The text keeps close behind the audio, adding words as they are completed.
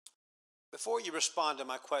Before you respond to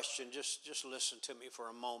my question, just listen to me for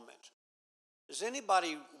a moment. Does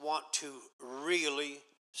anybody want to really,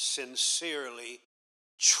 sincerely,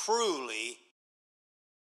 truly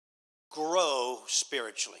grow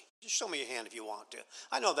spiritually? Just show me your hand if you want to.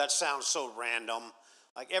 I know that sounds so random,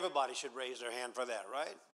 like everybody should raise their hand for that,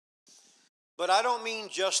 right? But I don't mean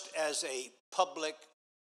just as a public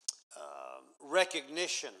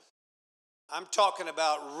recognition. I'm talking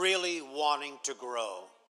about really wanting to grow.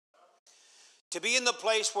 To be in the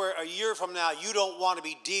place where a year from now you don't want to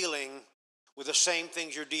be dealing with the same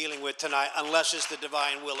things you're dealing with tonight unless it's the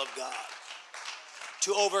divine will of God.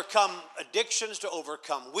 To overcome addictions, to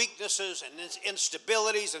overcome weaknesses and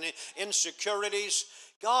instabilities and insecurities.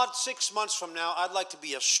 God, 6 months from now, I'd like to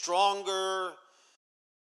be a stronger,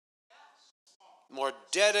 more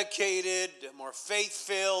dedicated, more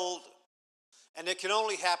faith-filled, and it can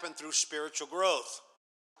only happen through spiritual growth.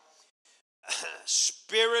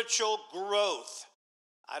 Spiritual growth.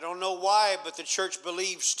 I don't know why, but the church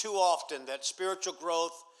believes too often that spiritual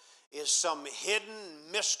growth is some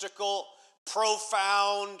hidden, mystical,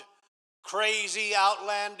 profound, crazy,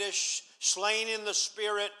 outlandish, slain in the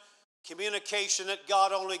spirit communication that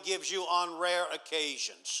God only gives you on rare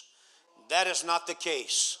occasions. That is not the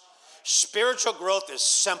case. Spiritual growth is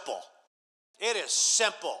simple. It is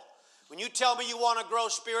simple. When you tell me you want to grow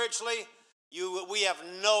spiritually, we have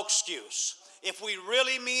no excuse. If we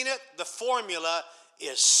really mean it, the formula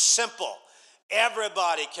is simple.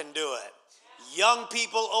 Everybody can do it. Young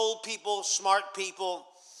people, old people, smart people,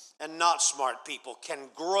 and not smart people can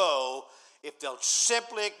grow if they'll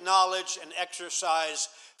simply acknowledge and exercise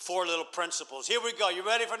 4 little principles. Here we go. You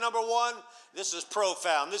ready for number 1? This is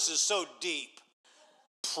profound. This is so deep.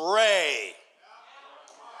 Pray.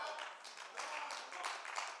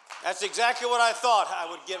 That's exactly what I thought I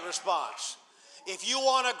would get response. If you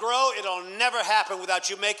want to grow, it'll never happen without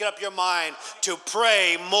you making up your mind to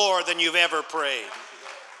pray more than you've ever prayed.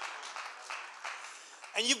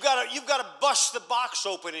 And you've got to bust the box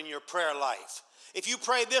open in your prayer life. If you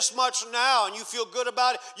pray this much now and you feel good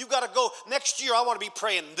about it, you've got to go, next year I want to be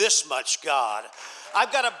praying this much, God.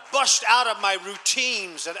 I've got to bust out of my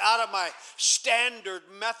routines and out of my standard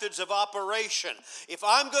methods of operation. If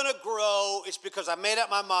I'm going to grow, it's because I made up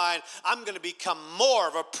my mind I'm going to become more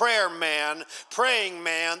of a praying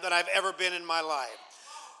man than I've ever been in my life.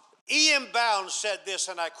 E.M. Bounds said this,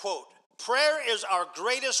 and I quote, "Prayer is our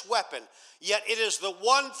greatest weapon, yet it is the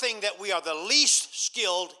one thing that we are the least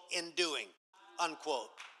skilled in doing," unquote.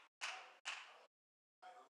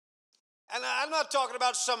 And I'm not talking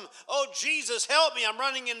about some, oh, Jesus, help me, I'm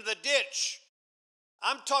running into the ditch.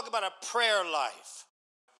 I'm talking about a prayer life.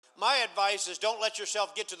 My advice is don't let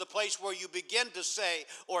yourself get to the place where you begin to say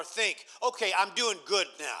or think, okay, I'm doing good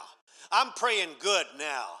now. I'm praying good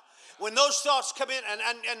now. When those thoughts come in,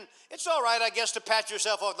 and it's all right, I guess, to pat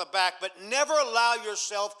yourself on the back, but never allow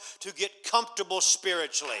yourself to get comfortable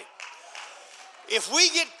spiritually. If we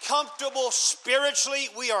get comfortable spiritually,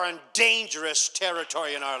 we are in dangerous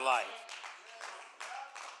territory in our life.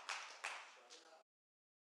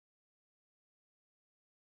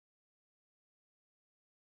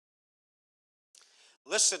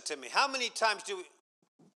 Listen to me. How many times do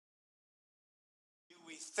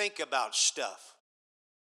we think about stuff?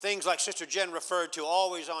 Things like Sister Jen referred to,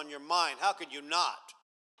 always on your mind. How could you not?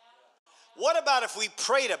 What about if we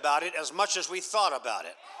prayed about it as much as we thought about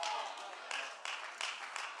it?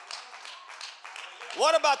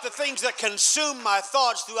 What about the things that consume my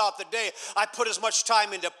thoughts throughout the day? I put as much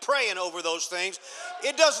time into praying over those things.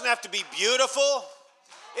 It doesn't have to be beautiful.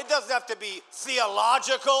 It doesn't have to be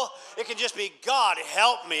theological. It can just be, God,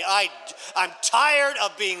 help me. I'm tired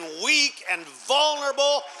of being weak and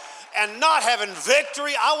vulnerable and not having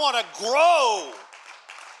victory. I want to grow.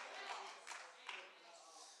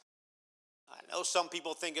 I know some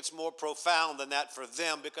people think it's more profound than that for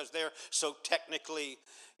them because they're so technically,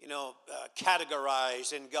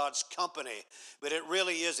 categorized in God's company. But it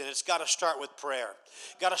really isn't. It's got to start with prayer.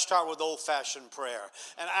 Got to start with old-fashioned prayer.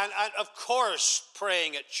 And of course,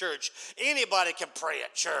 praying at church. Anybody can pray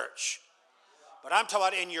at church. But I'm talking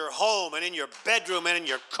about in your home and in your bedroom and in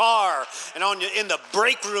your car and in the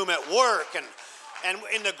break room at work and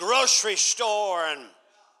in the grocery store. And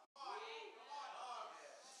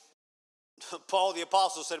Paul the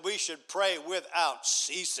Apostle said we should pray without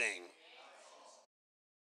ceasing.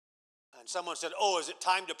 And someone said, oh, is it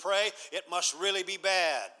time to pray? It must really be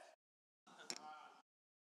bad.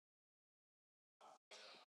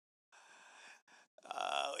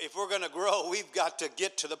 If we're going to grow, we've got to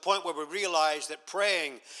get to the point where we realize that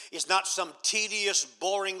praying is not some tedious,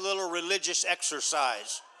 boring little religious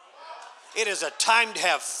exercise. It is a time to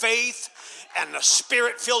have faith and a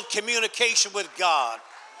spirit-filled communication with God.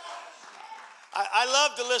 I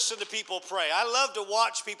love to listen to people pray. I love to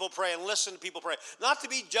watch people pray and listen to people pray. Not to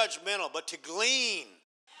be judgmental, but to glean.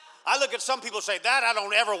 I look at some people and say, that I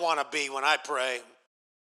don't ever want to be when I pray.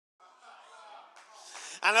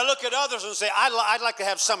 And I look at others and say, I'd like to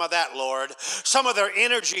have some of that, Lord. Some of their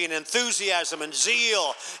energy and enthusiasm and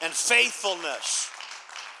zeal and faithfulness.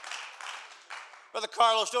 Brother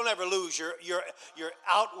Carlos, don't ever lose your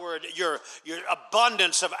outward, your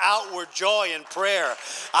abundance of outward joy in prayer.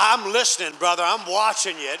 I'm listening, brother. I'm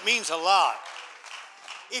watching you. It means a lot.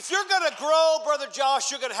 If you're going to grow, Brother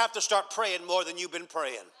Josh, you're going to have to start praying more than you've been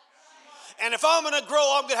praying. And if I'm going to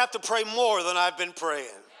grow, I'm going to have to pray more than I've been praying.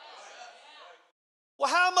 Well,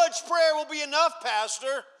 how much prayer will be enough,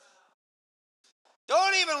 Pastor?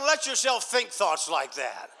 Don't even let yourself think thoughts like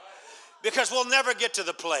that, because we'll never get to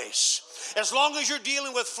the place. As long as you're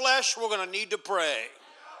dealing with flesh, we're going to need to pray.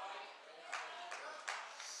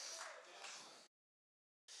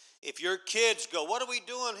 If your kids go, what are we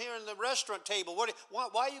doing here in the restaurant table? Why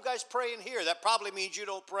are you guys praying here? That probably means you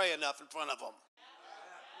don't pray enough in front of them.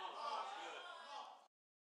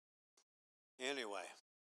 Anyway,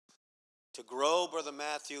 to grow, Brother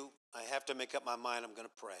Matthew, I have to make up my mind I'm going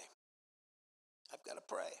to pray. I've got to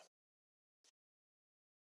pray.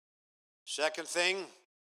 Second thing,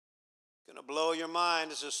 going to blow your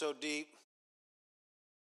mind. This is so deep.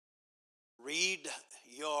 Read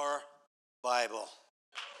your Bible.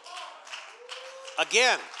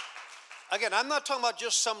 Again, I'm not talking about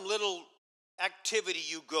just some little activity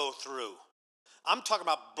you go through. I'm talking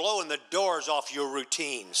about blowing the doors off your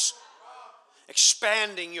routines.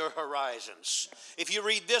 Expanding your horizons. If you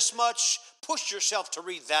read this much, push yourself to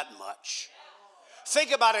read that much.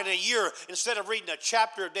 Think about it in a year. Instead of reading a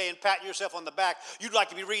chapter a day and patting yourself on the back, you'd like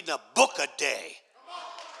to be reading a book a day.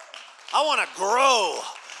 I want to grow.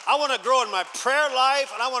 I want to grow in my prayer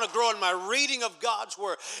life, and I want to grow in my reading of God's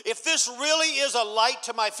Word. If this really is a light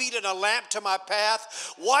to my feet and a lamp to my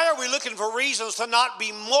path, why are we looking for reasons to not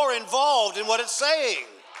be more involved in what it's saying?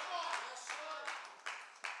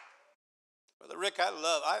 Brother Rick,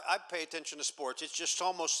 I pay attention to sports. It's just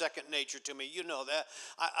almost second nature to me. You know that.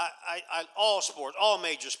 All sports, all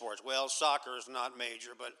major sports. Well, soccer is not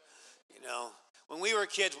major, but, you know, when we were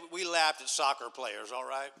kids, we laughed at soccer players, all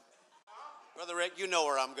right? Brother Rick, you know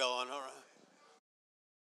where I'm going, all right?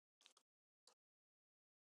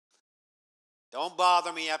 Don't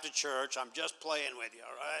bother me after church. I'm just playing with you,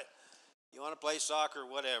 all right? You want to play soccer,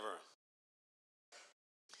 whatever.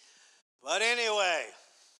 But anyway,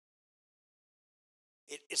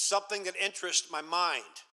 it's something that interests my mind.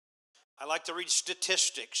 I like to read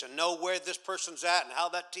statistics and know where this person's at and how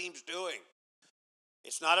that team's doing.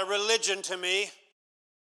 It's not a religion to me.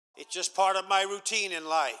 It's just part of my routine in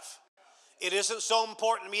life. It isn't so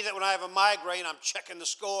important to me that when I have a migraine, I'm checking the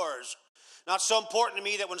scores. Not so important to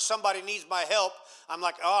me that when somebody needs my help, I'm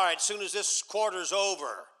like, all right, as soon as this quarter's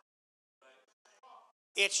over.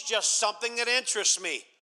 It's just something that interests me.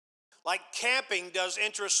 Like camping does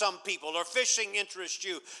interest some people, or fishing interests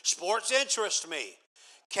you. Sports interest me.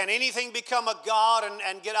 Can anything become a god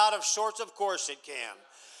and get out of sorts? Of course it can.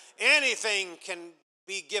 Anything can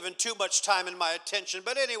be given too much time in my attention.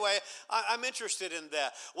 But anyway, I'm interested in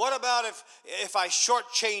that. What about if I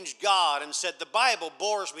shortchanged God and said, the Bible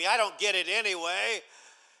bores me, I don't get it anyway,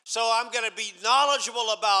 so I'm going to be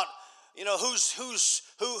knowledgeable about, you know, who's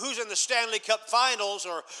in the Stanley Cup Finals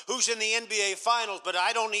or who's in the NBA Finals, but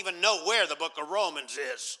I don't even know where the book of Romans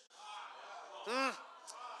is.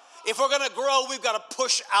 If we're going to grow, we've got to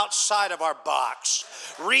push outside of our box.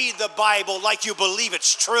 Read the Bible like you believe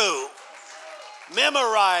it's true.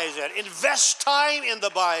 Memorize it. Invest time in the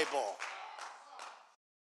Bible.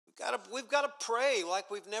 We've got to pray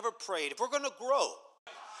like we've never prayed. If we're going to grow.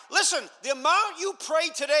 Listen, the amount you pray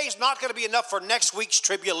today is not going to be enough for next week's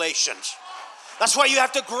tribulations. That's why you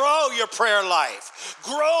have to grow your prayer life.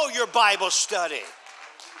 Grow your Bible study.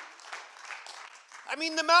 I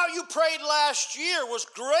mean, the amount you prayed last year was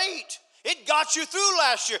great. It got you through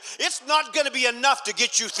last year. It's not going to be enough to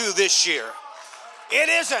get you through this year. It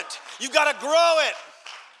isn't. You've got to grow it.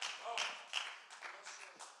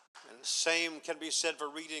 And the same can be said for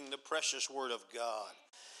reading the precious Word of God.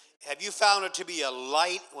 Have you found it to be a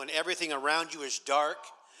light when everything around you is dark?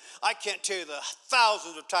 I can't tell you the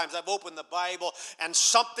thousands of times I've opened the Bible and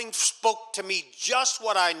something spoke to me just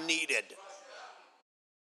what I needed.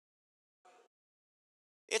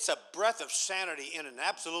 It's a breath of sanity in an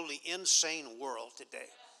absolutely insane world today.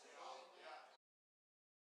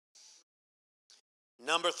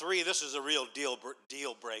 Number 3, this is a real deal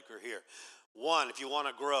breaker here. 1, if you want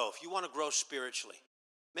to grow spiritually,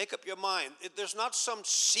 Make up your mind. There's not some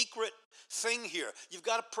secret thing here. You've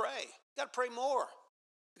got to pray. You've got to pray more.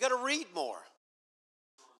 You've got to read more.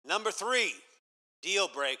 Number 3, deal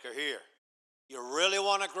breaker here. You really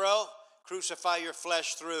want to grow? Crucify your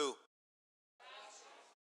flesh through.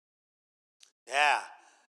 Yeah.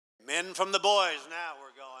 Men from the boys now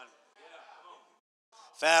we're going.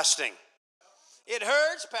 Fasting. It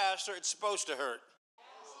hurts, Pastor. It's supposed to hurt.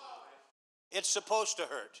 It's supposed to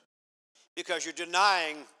hurt. Because you're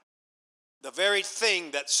denying the very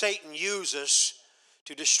thing that Satan uses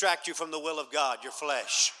to distract you from the will of God, your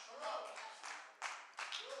flesh.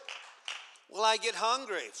 Well, I get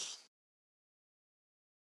hungry.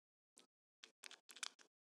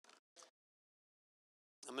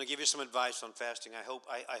 I'm going to give you some advice on fasting. I hope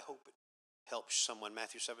it helps someone.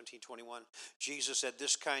 Matthew 17:21. Jesus said,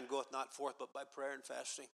 "This kind goeth not forth but by prayer and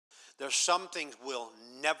fasting." There's some things will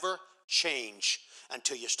never change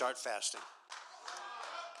until you start fasting.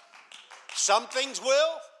 Some things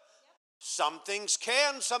will, some things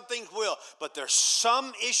can, some things will. But there's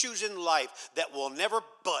some issues in life that will never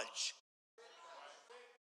budge.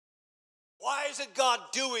 Why isn't God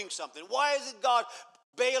doing something? Why isn't God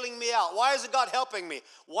bailing me out? Why isn't God helping me?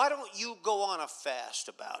 Why don't you go on a fast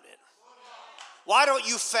about it? Why don't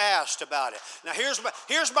you fast about it? Now,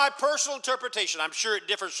 here's my personal interpretation. I'm sure it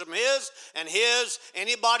differs from his and his.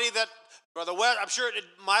 Anybody that, Brother West, I'm sure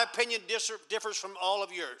my opinion differs from all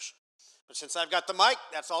of yours. But since I've got the mic,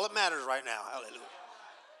 that's all that matters right now. Hallelujah.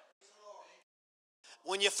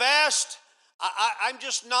 When you fast, I'm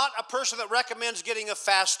just not a person that recommends getting a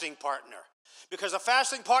fasting partner. Because a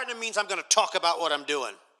fasting partner means I'm going to talk about what I'm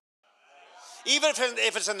doing. Even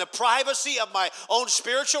if it's in the privacy of my own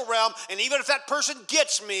spiritual realm, and even if that person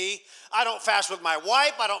gets me, I don't fast with my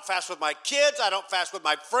wife, I don't fast with my kids, I don't fast with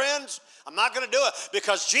my friends. I'm not going to do it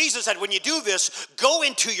because Jesus said, when you do this, go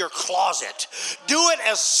into your closet. Do it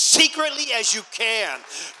as secretly as you can.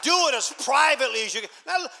 Do it as privately as you can.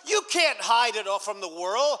 Now, you can't hide it all from the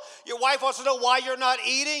world. Your wife wants to know why you're not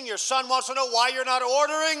eating. Your son wants to know why you're not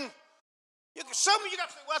ordering. Some of you got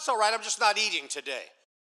to say, well, that's all right, I'm just not eating today.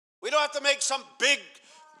 We don't have to make some big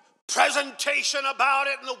presentation about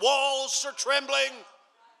it and the walls are trembling.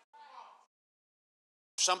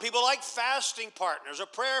 Some people like fasting partners or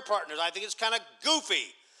prayer partners. I think it's kind of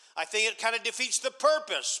goofy. I think it kind of defeats the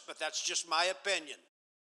purpose, but that's just my opinion.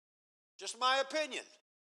 Just my opinion.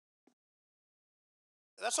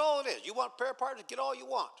 That's all it is. You want prayer partners, get all you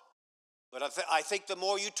want. But I think the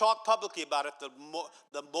more you talk publicly about it,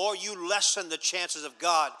 the more you lessen the chances of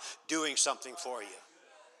God doing something for you.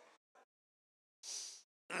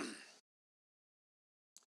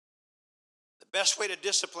 The best way to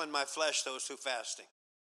discipline my flesh, though, is through fasting.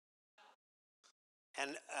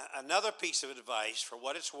 And another piece of advice, for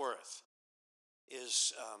what it's worth,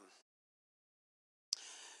 is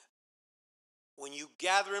when you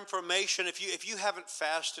gather information, if you haven't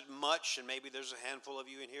fasted much, and maybe there's a handful of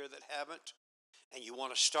you in here that haven't, and you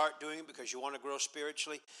want to start doing it because you want to grow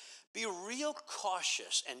spiritually, be real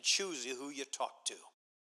cautious and choosy who you talk to.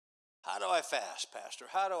 How do I fast, Pastor?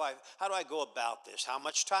 How do I go about this? How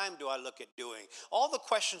much time do I look at doing? All the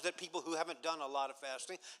questions that people who haven't done a lot of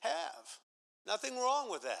fasting have. Nothing wrong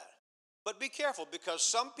with that. But be careful, because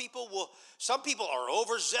some people are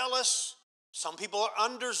overzealous, some people are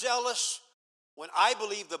underzealous, when I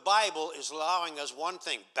believe the Bible is allowing us one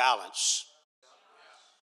thing: balance.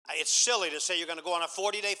 It's silly to say you're going to go on a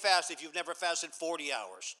 40-day fast if you've never fasted 40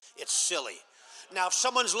 hours. It's silly. Now, if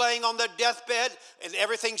someone's laying on their deathbed and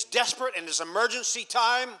everything's desperate and it's emergency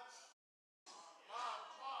time,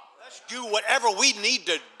 let's do whatever we need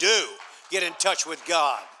to do. Get in touch with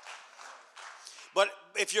God. But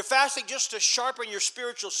if you're fasting just to sharpen your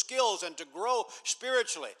spiritual skills and to grow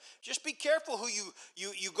spiritually, just be careful who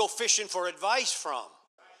you go fishing for advice from.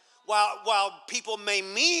 While people may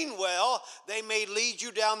mean well, they may lead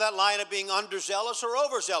you down that line of being underzealous or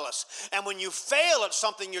overzealous. And when you fail at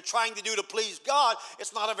something you're trying to do to please God,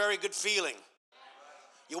 it's not a very good feeling.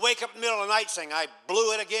 You wake up in the middle of the night saying, I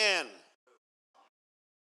blew it again.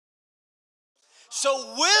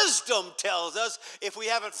 So wisdom tells us, if we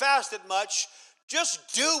haven't fasted much,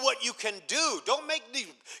 just do what you can do. Don't make these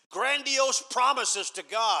grandiose promises to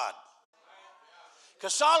God.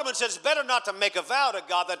 Because Solomon says it's better not to make a vow to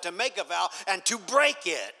God than to make a vow and to break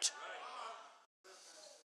it.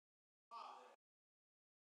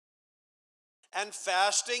 And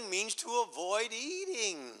fasting means to avoid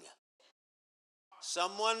eating.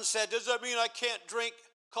 Someone said, does that mean I can't drink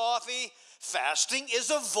coffee? Fasting is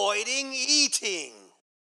avoiding eating.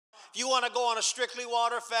 If you want to go on a strictly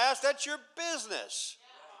water fast, that's your business.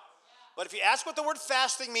 But if you ask what the word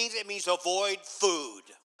fasting means, it means avoid food.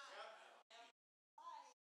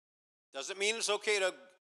 Doesn't mean it's okay to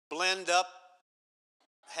blend up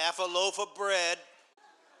half a loaf of bread.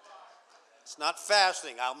 It's not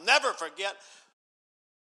fasting. I'll never forget.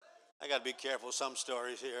 I got to be careful with some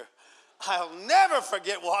stories here. I'll never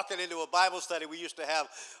forget walking into a Bible study we used to have,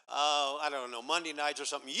 I don't know, Monday nights or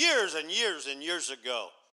something, years and years and years ago.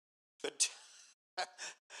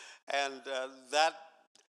 And that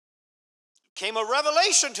came a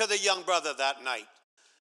revelation to the young brother that night,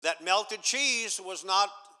 that melted cheese was not,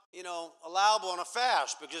 allowable on a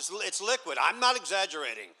fast because it's liquid. I'm not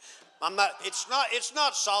exaggerating. It's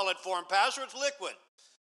not solid form, Pastor, it's liquid.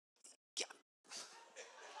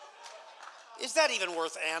 Is that even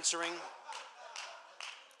worth answering?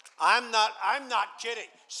 I'm not kidding.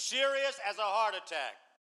 Serious as a heart attack.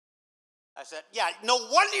 I said, yeah, no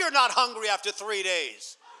wonder you're not hungry after 3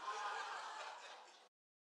 days.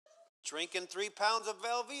 Drinking 3 pounds of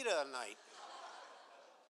Velveeta a night.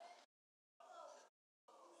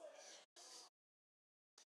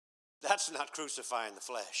 That's not crucifying the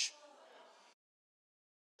flesh.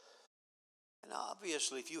 And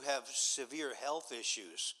obviously, if you have severe health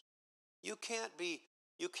issues, you can't be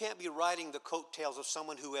riding the coattails of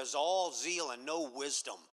someone who has all zeal and no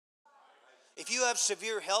wisdom. If you have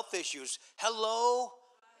severe health issues,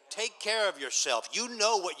 take care of yourself. You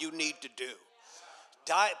know what you need to do.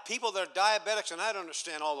 People that are diabetics, and I don't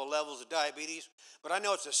understand all the levels of diabetes, but I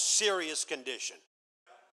know it's a serious condition.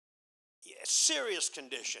 Yeah, serious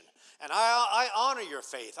condition. And I honor your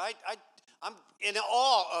faith. I'm in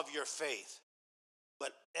awe of your faith.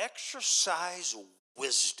 But exercise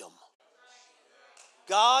wisdom.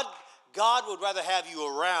 God would rather have you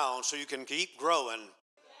around so you can keep growing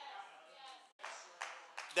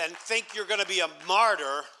than think you're going to be a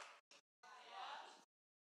martyr.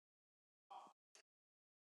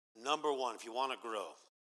 Number one, if you want to grow.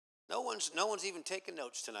 No one's even taking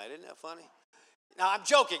notes tonight. Isn't that funny? Now, I'm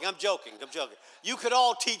joking. You could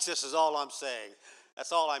all teach this is all I'm saying.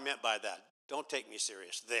 That's all I meant by that. Don't take me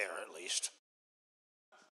serious there, at least.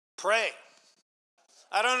 Pray.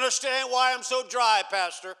 I don't understand why I'm so dry,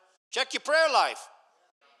 Pastor. Check your prayer life.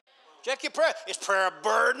 Check your prayer. Is prayer a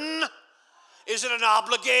burden? Is it an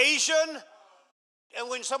obligation? And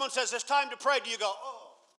when someone says it's time to pray, do you go, oh?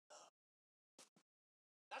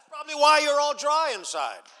 That's probably why you're all dry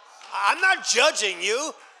inside. I'm not judging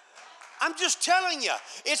you. I'm just telling you,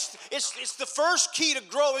 it's the first key to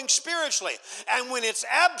growing spiritually. And when it's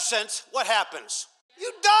absent, what happens?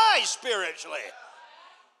 You die spiritually.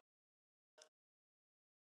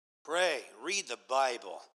 Pray, read the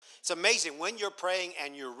Bible. It's amazing when you're praying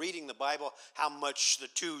and you're reading the Bible, how much the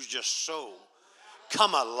two's just so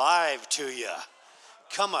come alive to you.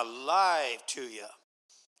 Come alive to you.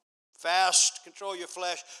 Fast, control your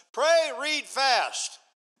flesh. Pray, read, fast.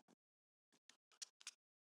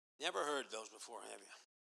 Never heard those before, have you?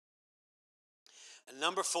 And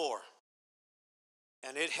number 4,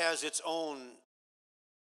 and it has its own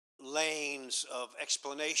lanes of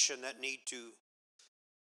explanation that need to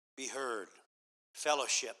be heard.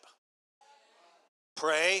 Fellowship.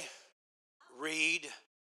 Pray, read,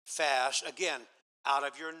 fast. Again, out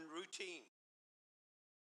of your routine.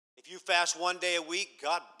 If you fast 1 day a week,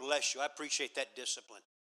 God bless you. I appreciate that discipline.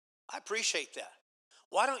 I appreciate that.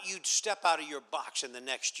 Why don't you step out of your box in the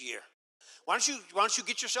next year? Why don't you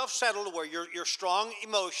get yourself settled to where you're strong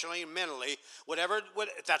emotionally and mentally, whatever,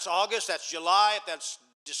 if that's August, that's July, if that's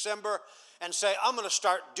December, and say, I'm going to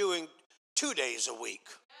start doing 2 days a week.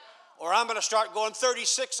 Or I'm going to start going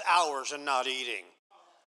 36 hours and not eating.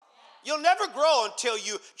 You'll never grow until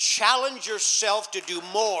you challenge yourself to do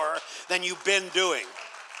more than you've been doing.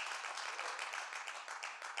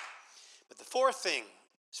 But the 4th thing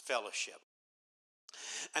is fellowship.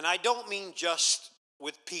 And I don't mean just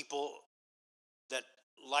with people that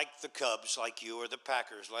like the Cubs like you or the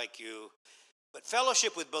Packers like you, but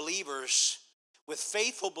fellowship with believers, with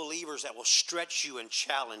faithful believers that will stretch you and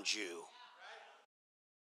challenge you.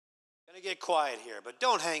 I'm going to get quiet here, but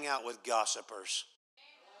don't hang out with gossipers.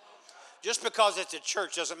 Just because it's a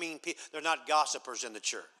church doesn't mean they're not gossipers in the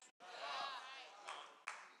church.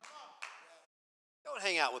 Don't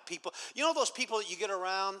hang out with people. You know those people that you get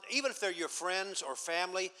around, even if they're your friends or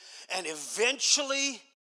family, and eventually,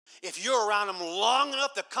 if you're around them long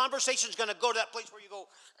enough, the conversation's going to go to that place where you go,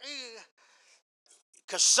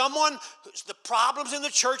 because the problems in the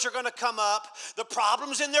church are going to come up, the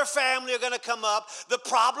problems in their family are going to come up, the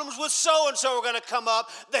problems with so-and-so are going to come up.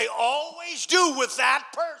 They always do with that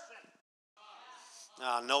person.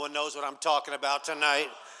 No one knows what I'm talking about tonight.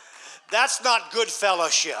 That's not good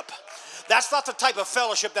fellowship. That's not the type of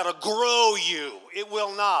fellowship that'll grow you. It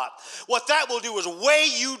will not. What that will do is weigh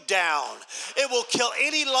you down. It will kill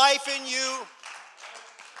any life in you.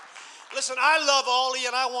 Listen, I love Ollie,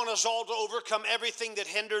 and I want us all to overcome everything that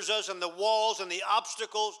hinders us and the walls and the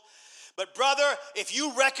obstacles. But brother, if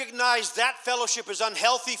you recognize that fellowship is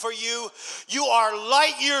unhealthy for you, you are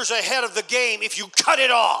light years ahead of the game if you cut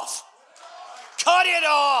it off. Cut it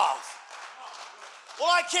off. Well,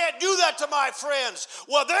 I can't do that to my friends.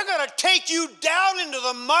 Well, they're going to take you down into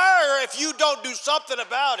the mire if you don't do something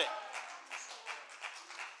about it.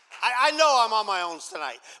 I know I'm on my own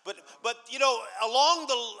tonight, but you know,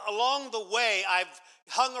 along the way, I've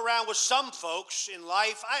hung around with some folks in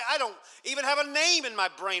life. I don't even have a name in my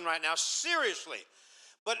brain right now, seriously.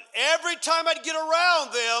 But every time I'd get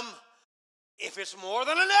around them, if it's more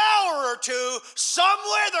than an hour or two,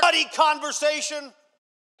 somewhere the buddy conversation.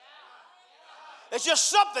 It's just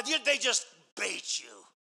something, they just bait you.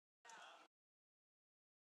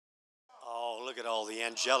 Oh, look at all the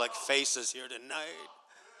angelic faces here tonight.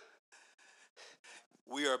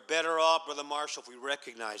 We are better off, Brother Marshall, if we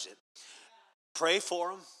recognize it. Pray for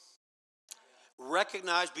them.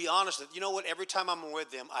 Recognize, be honest. You know what? Every time I'm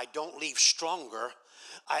with them, I don't leave stronger.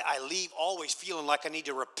 I leave always feeling like I need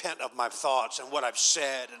to repent of my thoughts and what I've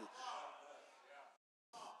said. And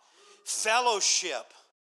fellowship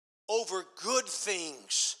over good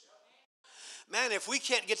things. Man, if we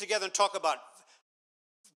can't get together and talk about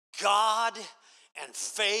God and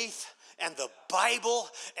faith and the Bible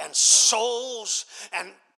and souls and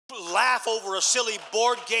laugh over a silly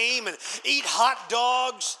board game and eat hot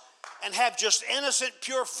dogs and have just innocent,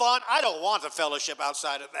 pure fun, I don't want the fellowship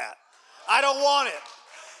outside of that. I don't want it.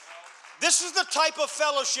 This is the type of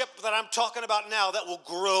fellowship that I'm talking about now that will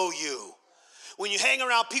grow you. When you hang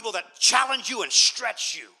around people that challenge you and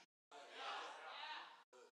stretch you.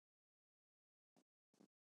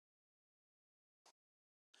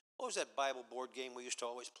 What was that Bible board game we used to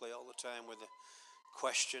always play all the time with the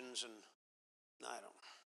questions and, I don't know.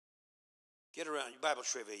 Get around, Bible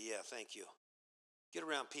trivia, yeah, thank you. Get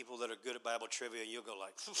around people that are good at Bible trivia and you'll go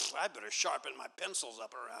like, I better sharpen my pencils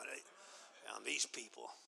up around these people.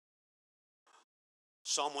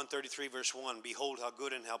 Psalm 133 verse 1, behold how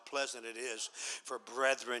good and how pleasant it is for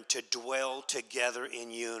brethren to dwell together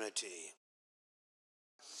in unity.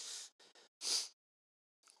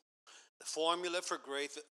 The formula for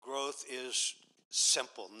growth is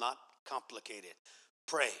simple, not complicated.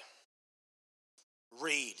 Pray.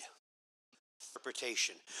 Read.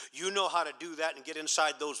 Interpretation. You know how to do that and get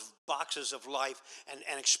inside those boxes of life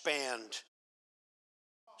and expand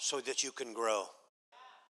so that you can grow.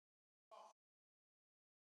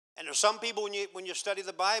 And there's some people when you study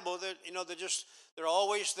the Bible, they're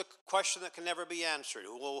always the question that can never be answered.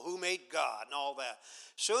 Well, who made God and all that?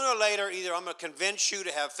 Sooner or later, either I'm going to convince you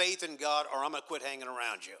to have faith in God or I'm going to quit hanging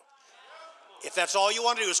around you. If that's all you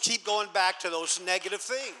want to do is keep going back to those negative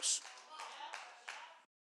things.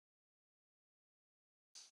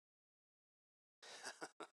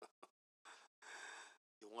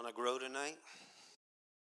 You want to grow tonight?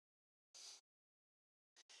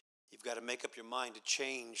 You've got to make up your mind to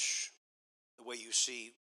change the way you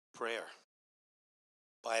see prayer,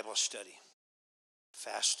 Bible study,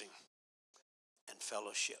 fasting, and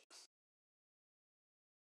fellowship.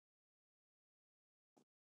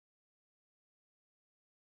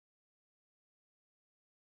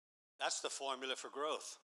 That's the formula for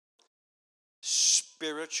growth.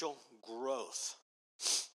 Spiritual growth.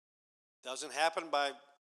 Doesn't happen by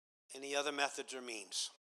any other methods or means.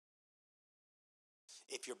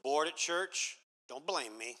 If you're bored at church, don't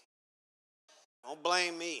blame me. Don't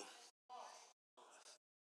blame me.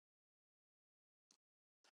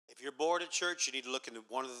 If you're bored at church, you need to look into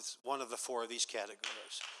one of the four of these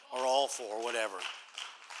categories, or all four, whatever.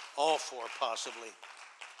 All four, possibly.